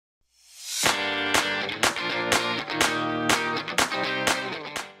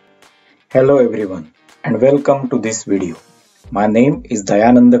Hello everyone and welcome to this video. My name is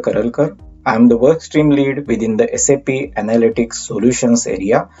Dayananda Karalkar. I am the workstream lead within the SAP Analytics Solutions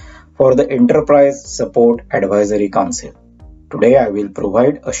area for the Enterprise Support Advisory Council. Today I will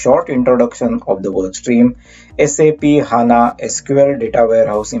provide a short introduction of the workstream SAP HANA SQL Data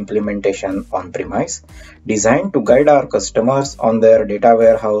Warehouse Implementation on-premise, designed to guide our customers on their data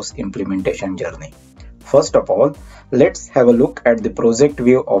warehouse implementation journey. First of all, let's have a look at the project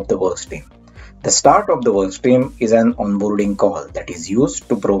view of the workstream. The start of the workstream is an onboarding call that is used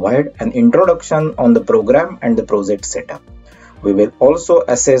to provide an introduction on the program and the project setup. We will also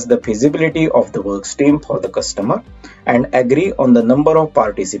assess the feasibility of the workstream for the customer and agree on the number of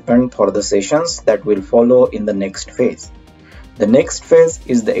participants for the sessions that will follow in the next phase. The next phase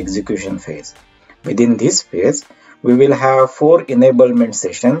is the execution phase. Within this phase, we will have 4 enablement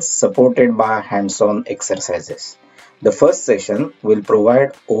sessions supported by hands-on exercises. The first session will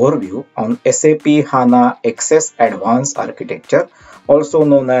provide overview on SAP HANA Access Advanced Architecture, also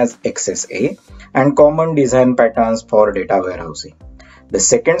known as XSA, and common design patterns for data warehousing. The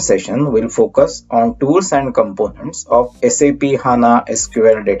second session will focus on tools and components of SAP HANA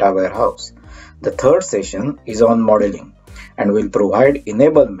SQL Data Warehouse. The third session is on modeling and will provide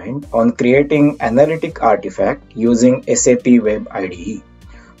enablement on creating analytic artifact using SAP Web IDE.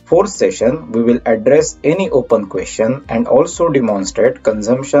 Fourth session, we will address any open question and also demonstrate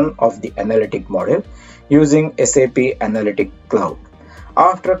consumption of the analytic model using SAP Analytic Cloud.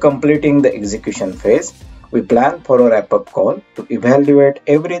 After completing the execution phase, we plan for a wrap-up call to evaluate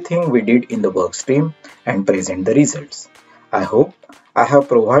everything we did in the workstream and present the results. I hope I have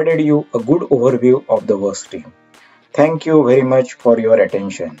provided you a good overview of the workstream. Thank you very much for your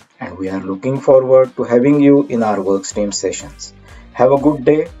attention, and we are looking forward to having you in our workstream sessions. Have a good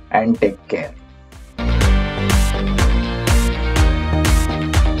day and take care.